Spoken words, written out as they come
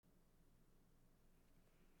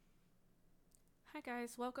Hi,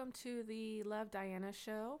 guys. Welcome to the Love Diana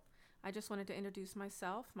show. I just wanted to introduce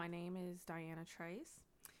myself. My name is Diana Trace,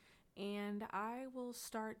 and I will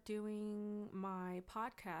start doing my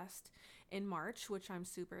podcast in March, which I'm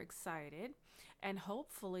super excited. And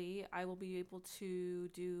hopefully, I will be able to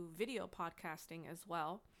do video podcasting as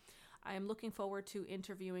well. I am looking forward to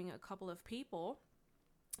interviewing a couple of people.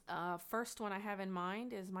 First one I have in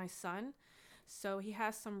mind is my son. So he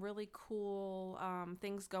has some really cool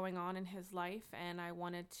things going on in his life, and I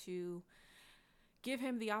wanted to give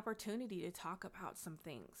him the opportunity to talk about some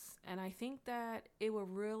things. And I think that it will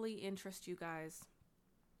really interest you guys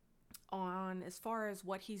on as far as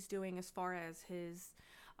what he's doing, as far as his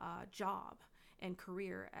job and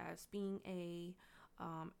career as being a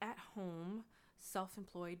at home self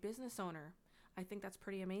employed business owner. I think that's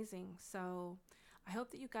pretty amazing. So I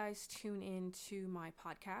hope that you guys tune in to my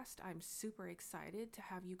podcast. I'm super excited to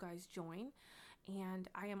have you guys join. And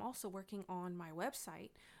I am also working on my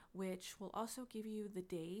website, which will also give you the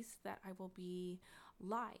days that I will be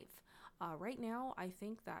live. Right now, I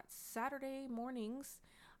think that Saturday mornings,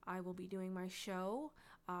 I will be doing my show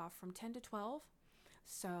from 10 to 12.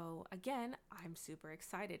 So, again, I'm super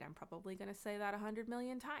excited. I'm probably going to say that 100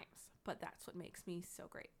 million times, but that's what makes me so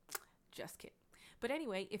great. Just kidding. But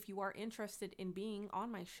anyway, if you are interested in being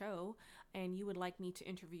on my show and you would like me to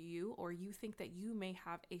interview you, or you think that you may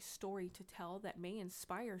have a story to tell that may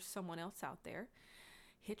inspire someone else out there,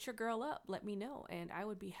 hit your girl up. Let me know, and I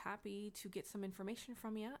would be happy to get some information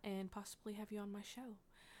from you and possibly have you on my show.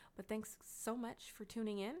 But thanks so much for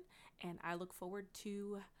tuning in, and I look forward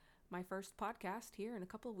to my first podcast here in a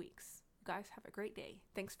couple of weeks. You guys have a great day.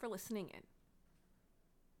 Thanks for listening in.